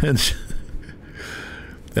wig, and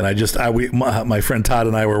my friend Todd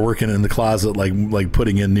and I were working in the closet, like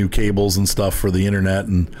putting in new cables and stuff for the internet,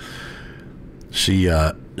 and she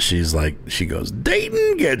goes,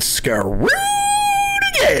 Dayton gets screwed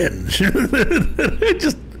again.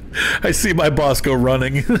 I see my boss go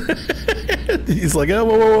running. He's like, oh,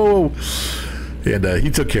 whoa. And he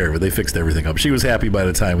took care of it. They fixed everything up. She was happy by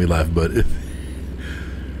the time we left, but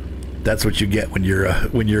that's what you get when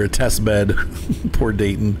you're a test bed. Poor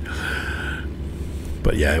Dayton.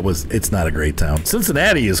 But yeah, it's not a great town.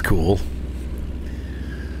 Cincinnati is cool,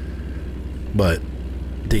 but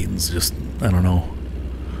Dayton's just, I don't know.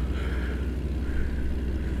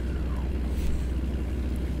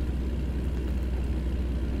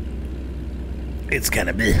 It's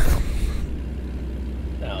gonna be.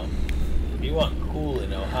 Now, if you want cool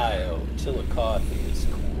in Ohio, Chillicothe is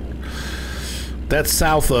cool. That's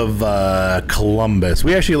south of Columbus.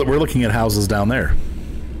 We're looking at houses down there.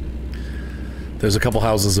 There's a couple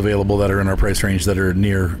houses available that are in our price range that are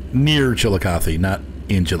near Chillicothe, not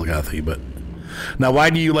in Chillicothe. But now, why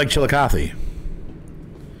do you like Chillicothe?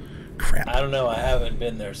 Crap. I don't know. I haven't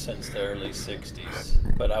been there since the early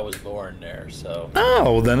 '60s, but I was born there, so.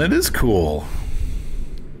 Oh, then it is cool.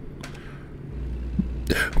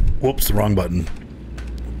 Whoops, the wrong button.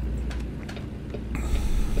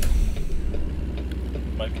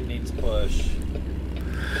 Micah needs push.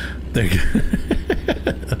 There you go.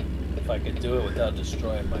 If I could do it without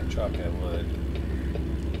destroying my truck, I would.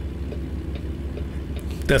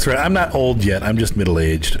 That's right. I'm not old yet. I'm just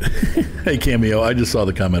middle-aged. Hey, Cameo. I just saw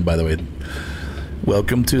the comment, by the way.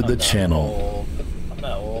 Welcome to the channel. I'm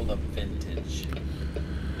not old. I'm vintage.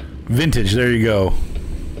 Vintage. There you go.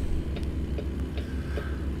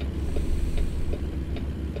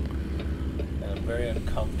 And I'm very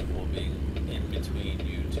uncomfortable being in between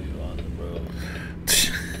you two on the road.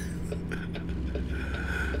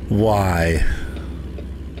 Why?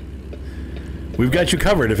 We've got you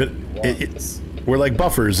covered. If we're like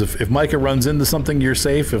buffers. If Micah runs into something, you're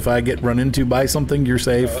safe. If I get run into by something, you're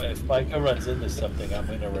safe. So if Micah runs into something, I'm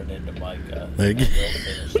going to run into Micah. Like, and we'll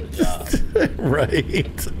finish the job.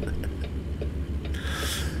 Right.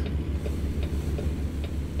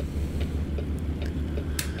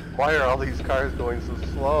 Why are all these cars going so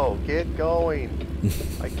slow? Get going.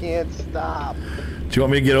 I can't stop. Do you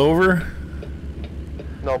want me to get over?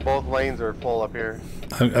 No, both lanes are full up here.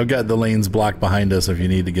 I've got the lanes blocked behind us if you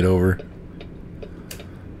need to get over.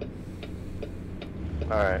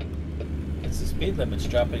 Alright. It's the speed limit's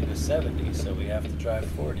dropping to 70, so we have to drive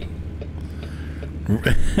 40.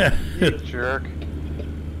 You jerk.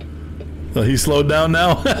 Well, he slowed down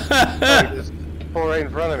now. Oh, he just pulled right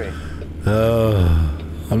in front of me.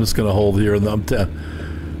 I'm just gonna hold here.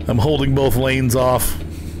 I'm holding both lanes off.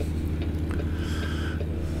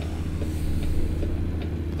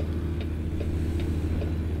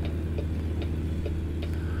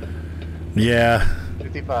 Yeah.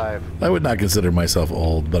 55. I would not consider myself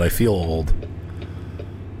old, but I feel old.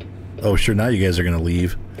 Oh, sure. Now you guys are gonna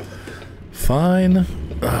leave. Fine.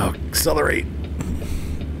 Oh, accelerate.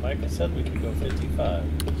 Micah said we could go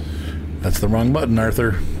 55. That's the wrong button,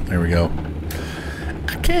 Arthur. There we go.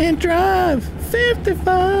 I can't drive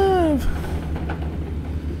 55.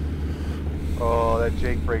 Oh, that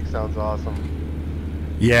Jake brake sounds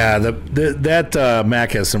awesome. Yeah, that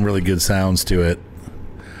Mack has some really good sounds to it.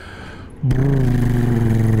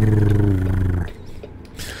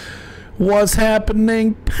 What's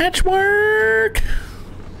happening, Patchwork?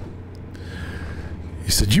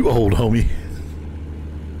 You said you old, homie.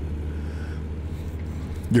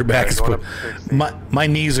 Your back is my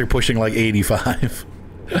knees are pushing like 85.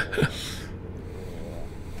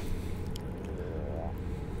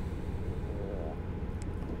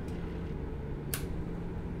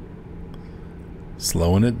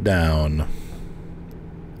 Slowing it down.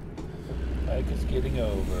 Mike is getting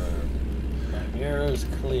over. My mirror is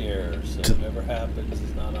clear, so whatever happens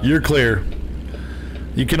is not on. You're clear.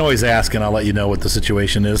 You can always ask, and I'll let you know what the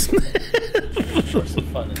situation is. What's the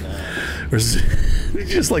fun in that? You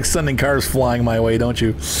just like sending cars flying my way, don't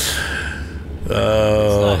you? It's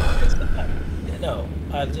not, no,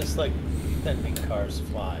 I just like sending cars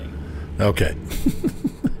flying. Okay.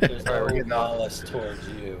 There's no malice towards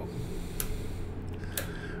you.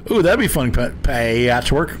 Ooh, that'd be fun,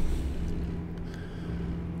 Patchwork.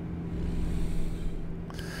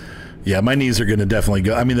 Yeah, my knees are going to definitely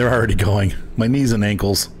go. I mean, they're already going. My knees and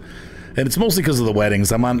ankles. And it's mostly because of the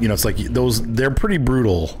weddings. I'm on, it's like they're pretty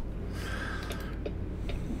brutal.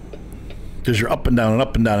 Because you're up and down and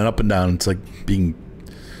up and down and up and down. It's like doing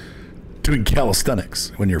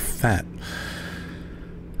calisthenics when you're fat.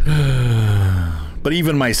 But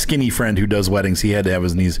even my skinny friend who does weddings, he had to have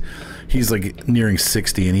his knees. He's like nearing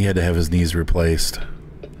 60 and he had to have his knees replaced.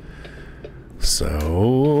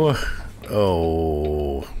 So,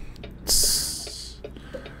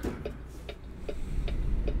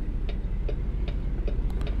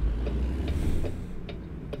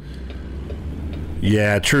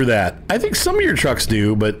 yeah, true that. I think some of your trucks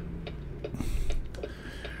do, but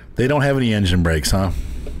They don't have any engine brakes, huh?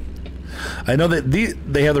 I know that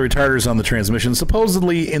they have the retarders on the transmission.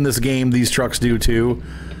 Supposedly in this game, these trucks do too.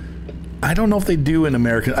 I don't know if they do in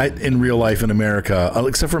America, in real life in America,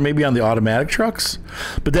 except for maybe on the automatic trucks.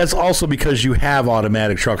 But that's also because you have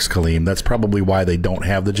automatic trucks, Kaleem. That's probably why they don't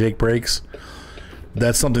have the Jake brakes.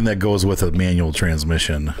 That's something that goes with a manual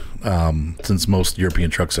transmission. Since most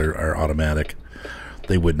European trucks are automatic,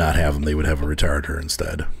 they would not have them. They would have a retarder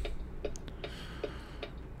instead.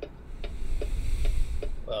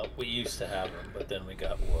 Well, we used to have them, but then we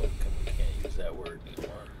got woke and we can't use that word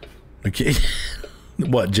anymore. Okay.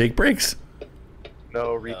 What, Jake brakes?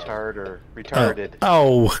 No, retarded.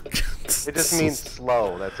 Oh. It just means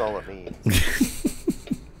slow. That's all it means.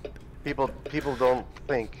 People don't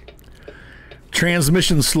think.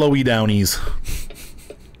 Transmission slowy downies.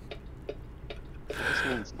 It just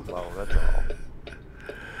means slow. That's all.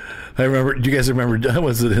 I remember. Do you guys remember?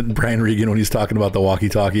 Was it Brian Regan when he's talking about the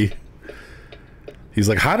walkie-talkie? He's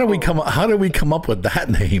like, "How do we come up with that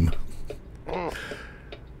name?"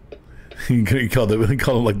 He called it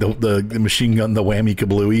like the machine gun, the whammy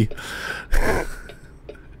kablooey.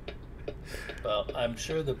 Well, I'm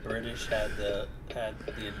sure the British had the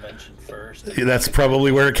invention first. Yeah, that's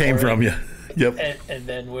probably where it came from. Yeah. Yep. And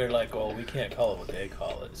then we're like, well, we can't call it what they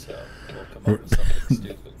call it, so we'll come up with something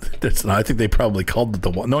stupid. That's not. I think they probably called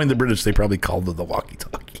it knowing the British, they probably called it the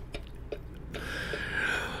walkie-talkie.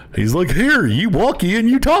 He's like, here, you walkie and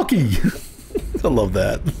you talkie. I love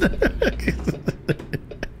that.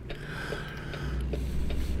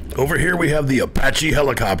 Over here we have the Apache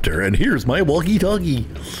helicopter, and here's my walkie-talkie.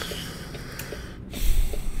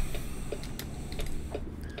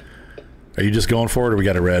 Are you just going for it, or we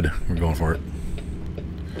got a red? We're going for it.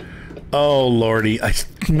 Oh, lordy. I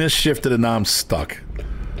misshifted and now I'm stuck.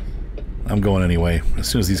 I'm going anyway. As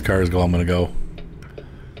soon as these cars go, I'm going to go.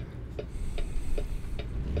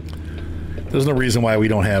 There's no reason why we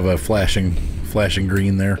don't have a flashing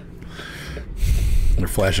green there. Or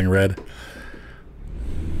flashing red.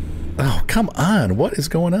 Oh, come on. What is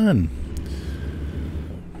going on?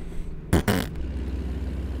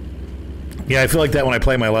 Yeah, I feel like that when I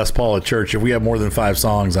play my Les Paul at church. If we have more than 5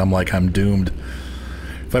 songs, I'm like, I'm doomed.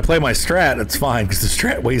 If I play my Strat, it's fine, because the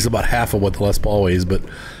Strat weighs about half of what the Les Paul weighs, but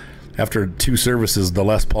after 2 services, the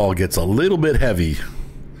Les Paul gets a little bit heavy.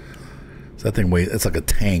 So that thing weighs, it's like a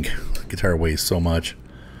tank. The guitar weighs so much.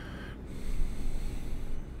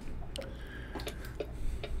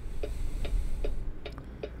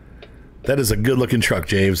 That is a good-looking truck,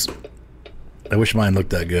 Javes. I wish mine looked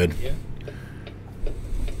that good. Yeah.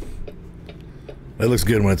 It looks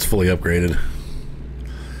good when it's fully upgraded.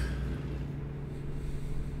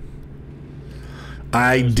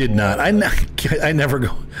 I did not. I never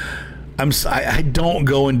go. I don't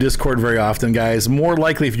go in Discord very often, guys. More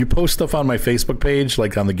likely, if you post stuff on my Facebook page,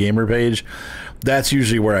 like on the gamer page, that's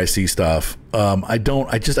usually where I see stuff. I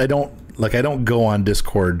don't go on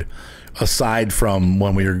Discord aside from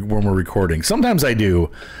when we're recording. Sometimes I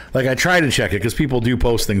do. Like, I try to check it because people do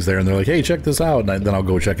post things there, and they're like, "Hey, check this out," and then I'll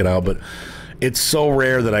go check it out. But it's so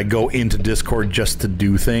rare that I go into Discord just to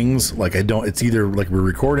do things. Like, I don't. It's either like we're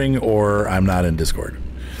recording or I'm not in Discord.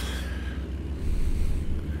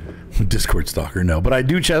 Discord stalker, no. But I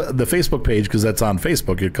do check the Facebook page because that's on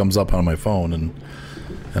Facebook. It comes up on my phone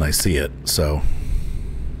and I see it. So.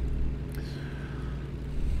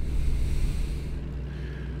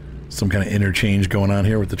 Some kind of interchange going on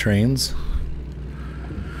here with the trains.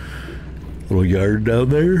 Little yard down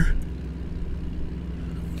there.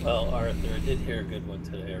 Well, Arthur, I did hear a good one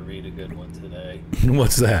today, or read a good one today.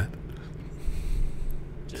 What's that?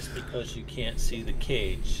 Just because you can't see the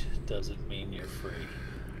cage doesn't mean you're free.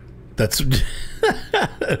 That's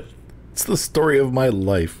it's the story of my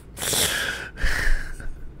life.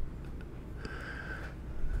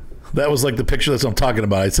 That was like the picture that's what I'm talking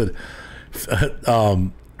about. I said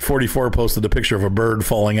 44 posted a picture of a bird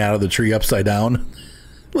falling out of the tree upside down.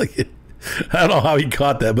 Like, I don't know how he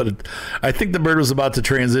caught that, but I think the bird was about to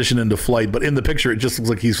transition into flight, but in the picture it just looks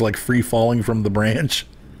like he's like free falling from the branch.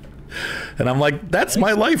 And I'm like, that's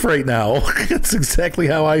my life right now. That's exactly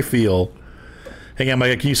how I feel. Hang on,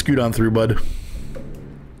 Micah, can you scoot on through, bud?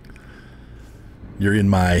 You're in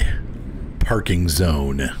my parking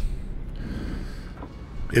zone.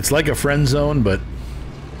 It's like a friend zone, but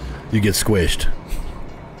you get squished.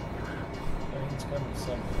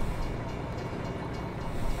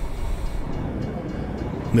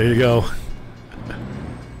 There you go.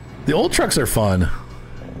 The old trucks are fun.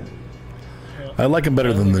 I like them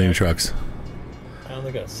better than the new trucks. I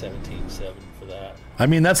only got 17.7 for that. I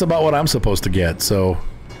mean, that's about what I'm supposed to get, so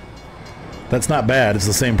that's not bad. It's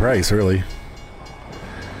the same price, really.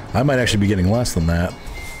 I might actually be getting less than that.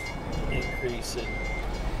 increase in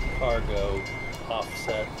cargo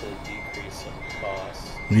offset the decrease in cost.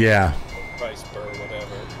 Yeah. Price per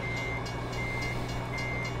whatever.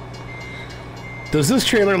 Does this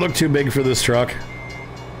trailer look too big for this truck?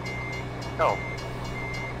 No.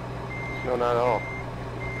 No, not at all.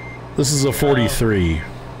 This is a 43.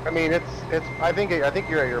 I mean, it's. I think you're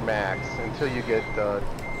at your max until you get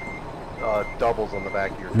doubles on the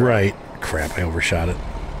back of your truck. Right. Crap, I overshot it.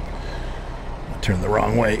 I turned the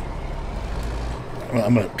wrong way. Well,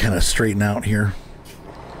 I'm going to kind of straighten out here.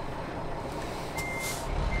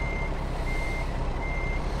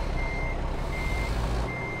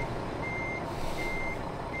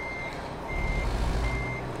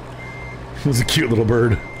 It was a cute little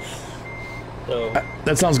bird. So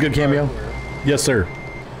That sounds good, Cameo. Yes, sir.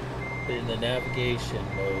 in the navigation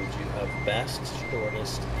mode, you have best,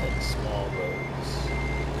 shortest, and small roads.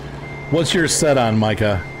 What's your set on,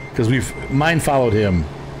 Micah? Because mine followed him.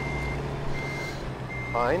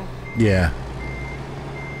 Mine? Yeah.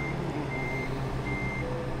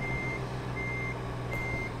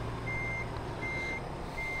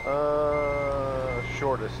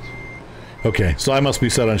 Shortest. Okay, so I must be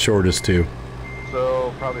set on shortest too.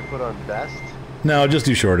 So probably put on best. No, just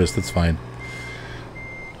do shortest. That's fine.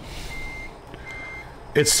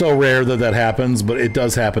 It's so rare that that happens, but it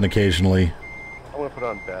does happen occasionally. I'm gonna put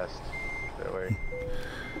on best. That way.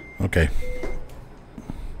 Okay.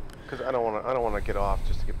 Because I don't want to get off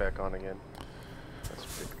just to get back on again. That's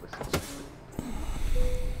ridiculous. Let's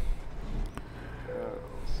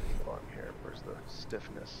see. Go on here. Where's the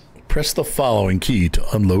stiffness? Press the following key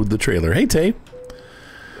to unload the trailer. Hey, Tay.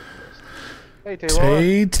 Hey,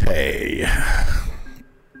 Tay. Tay. All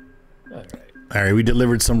right. All right, we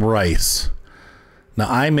delivered some rice. Now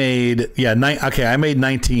I made I made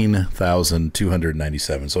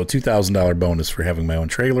 $19,297. So a $2,000 bonus for having my own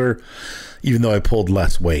trailer, even though I pulled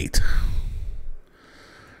less weight.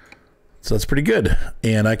 So that's pretty good.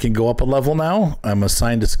 And I can go up a level now. I'm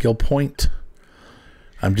assigned a skill point.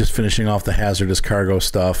 I'm just finishing off the hazardous cargo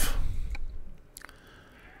stuff.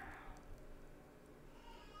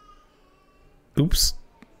 Oops.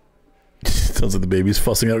 Sounds like the baby's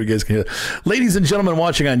fussing out. You guys can hear that. Ladies and gentlemen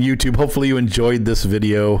watching on YouTube, hopefully you enjoyed this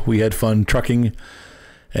video. We had fun trucking.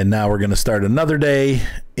 And now we're going to start another day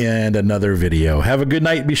and another video. Have a good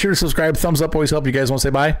night. Be sure to subscribe. Thumbs up always help. You guys want to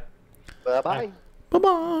say bye? Bye-bye.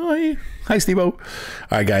 Bye-bye. Hi, Steve-O. All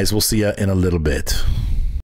right, guys. We'll see you in a little bit.